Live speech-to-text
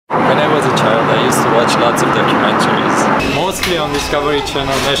I used to watch lots of documentaries, mostly on Discovery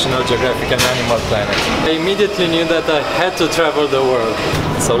Channel, National Geographic and Animal Planet. I immediately knew that I had to travel the world.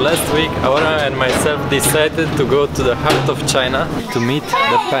 So last week, Aura and myself decided to go to the heart of China to meet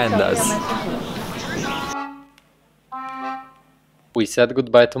the pandas. We said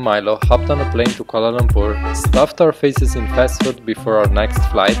goodbye to Milo, hopped on a plane to Kuala Lumpur, stuffed our faces in fast food before our next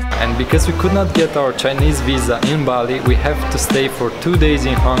flight, and because we could not get our Chinese visa in Bali, we have to stay for 2 days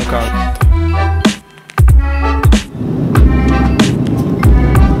in Hong Kong.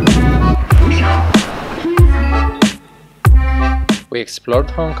 We explored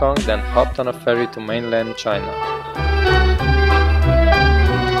Hong Kong, then hopped on a ferry to mainland China.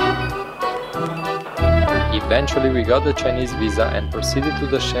 Eventually we got the Chinese visa and proceeded to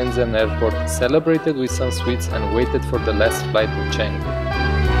the Shenzhen airport, celebrated with some sweets and waited for the last flight to Chengdu.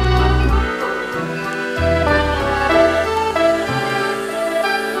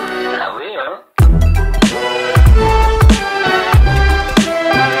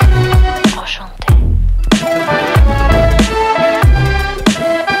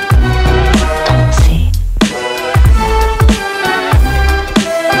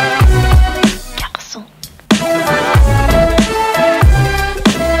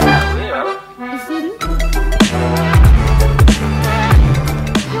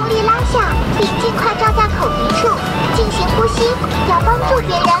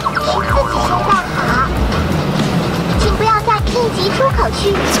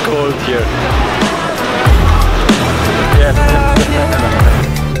 It's cold here.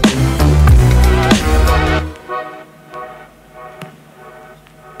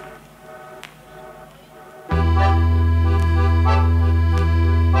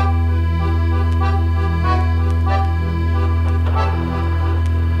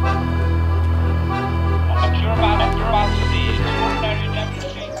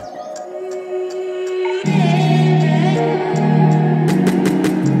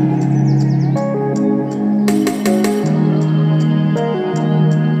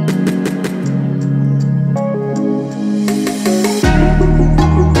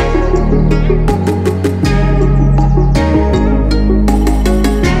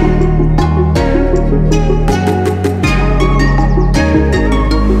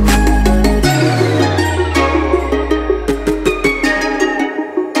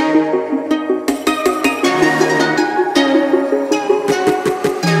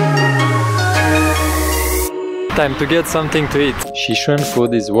 Time to get something to eat. Sichuan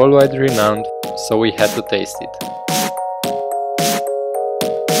food is worldwide renowned, so we had to taste it.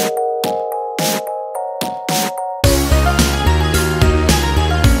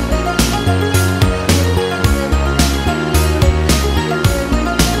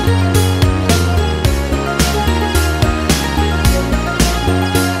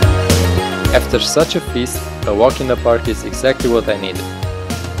 After such a feast, a walk in the park is exactly what I needed.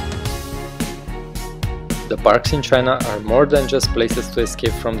 The parks in China are more than just places to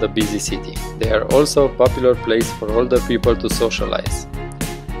escape from the busy city. They are also a popular place for older people to socialize.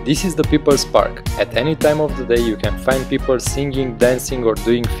 This is the People's Park. At any time of the day you can find people singing, dancing or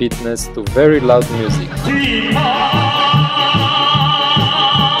doing fitness to very loud music.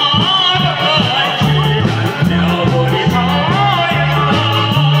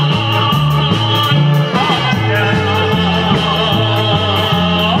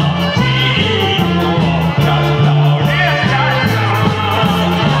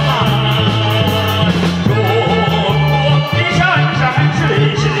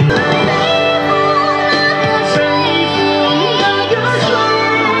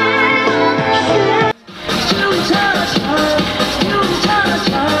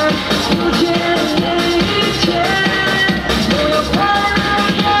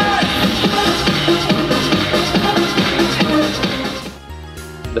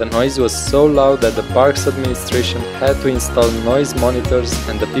 The noise was so loud that the park's administration had to install noise monitors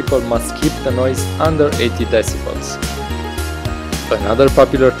and the people must keep the noise under 80 decibels. Another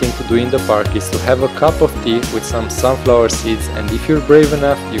popular thing to do in the park is to have a cup of tea with some sunflower seeds, and if you're brave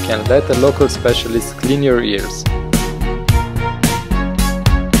enough you can let a local specialist clean your ears.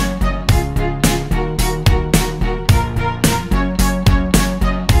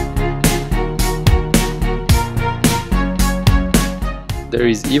 There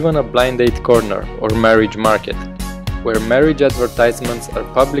is even a blind date corner or marriage market, where marriage advertisements are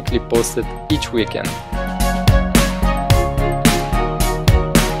publicly posted each weekend.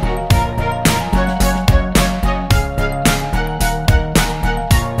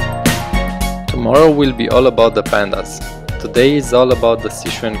 Tomorrow will be all about the pandas. Today is all about the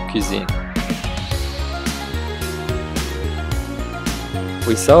Sichuan cuisine.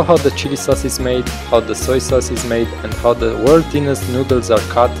 We saw how the chili sauce is made, how the soy sauce is made, and how the world thinnest noodles are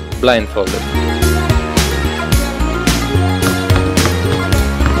cut blindfolded.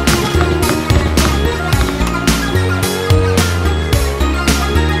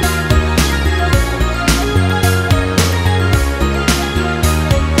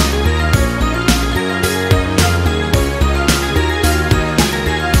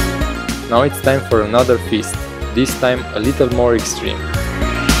 Now it's time for another feast, this time a little more extreme.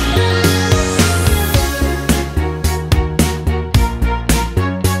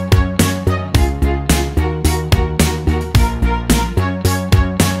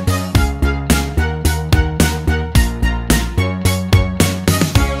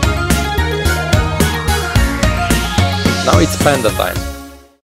 Now it's panda time.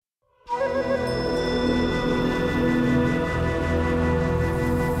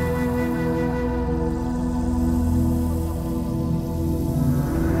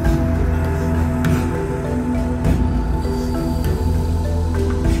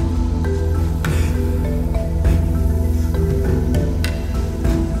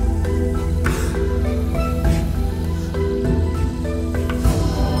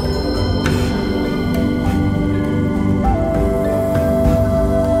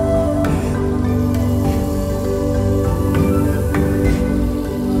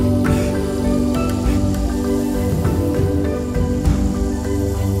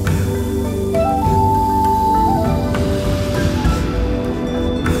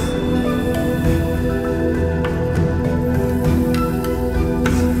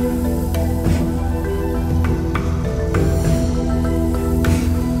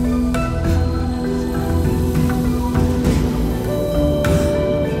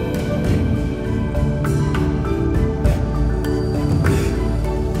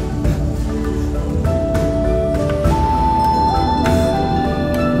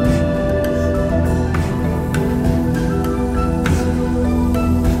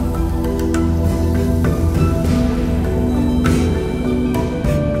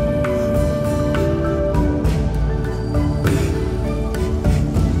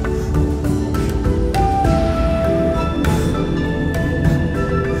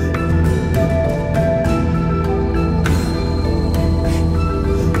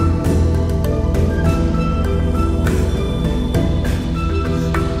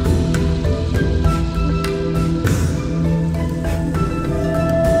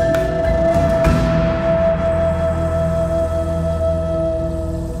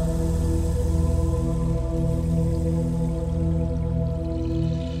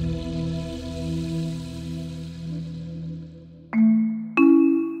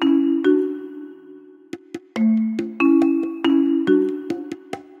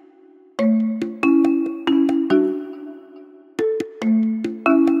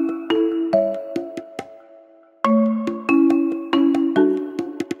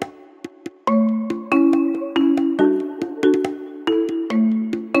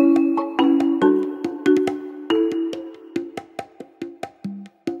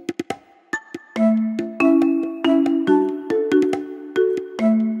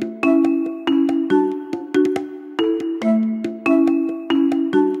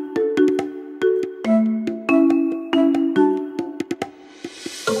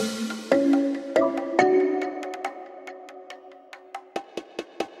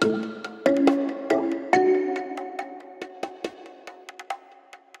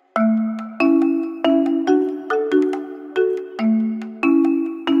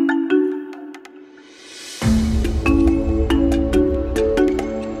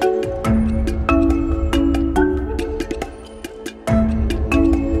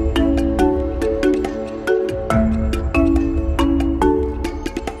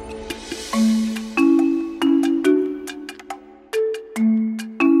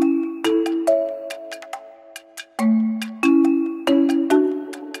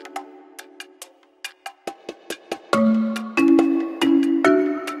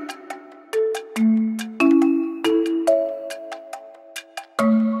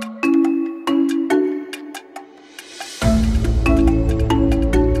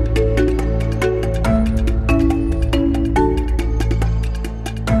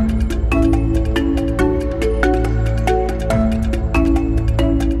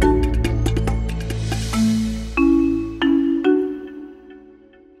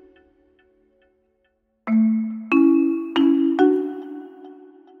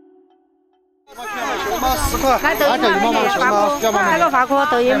来抖音吗？开个发科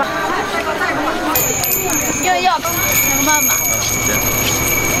抖音吗？要，那个妈妈。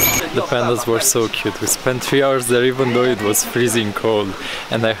The pandas were so cute. We spent 3 hours there even though it was freezing cold.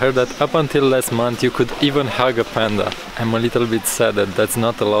 And I heard that up until last month you could even hug a panda. I'm a little bit sad that that's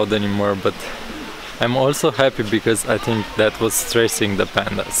not allowed anymore, but I'm also happy because I think that was stressing the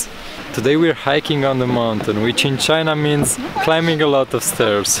pandas. Today we're hiking on the mountain, which in China means climbing a lot of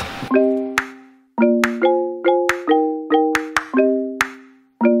stairs.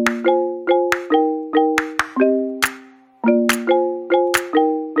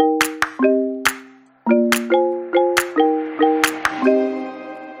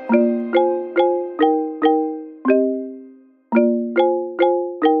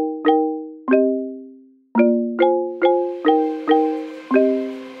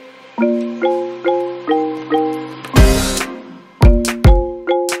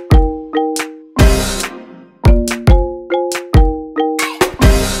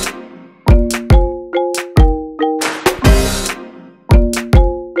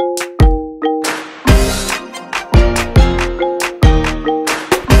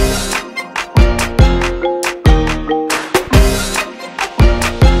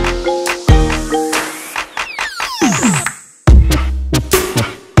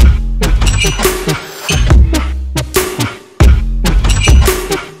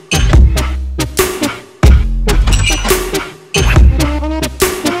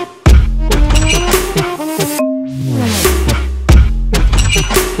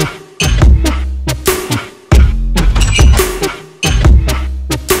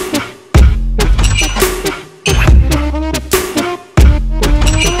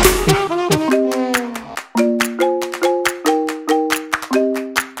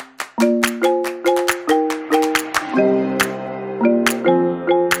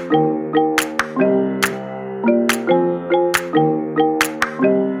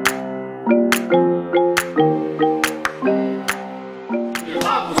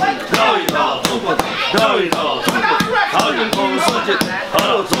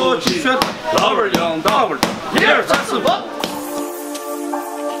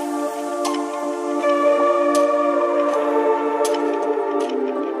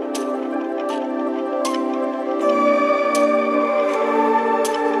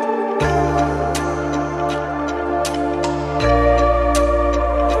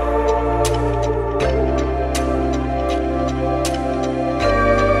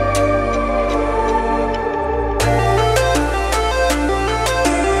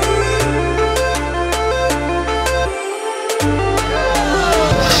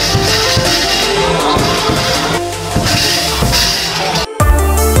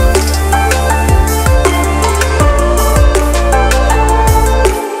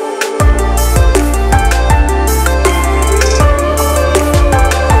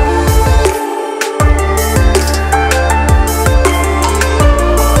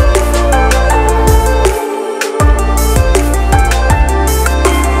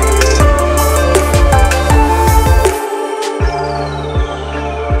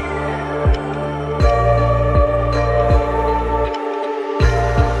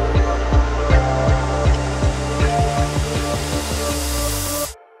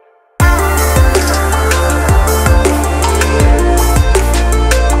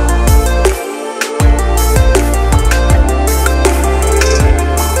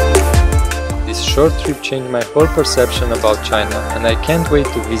 Short trip changed my whole perception about China and I can't wait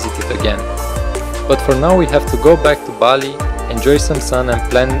to visit it again. But for now we have to go back to Bali, enjoy some sun and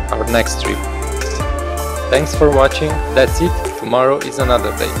plan our next trip. Thanks for watching, that's it, tomorrow is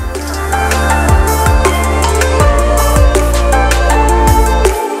another day.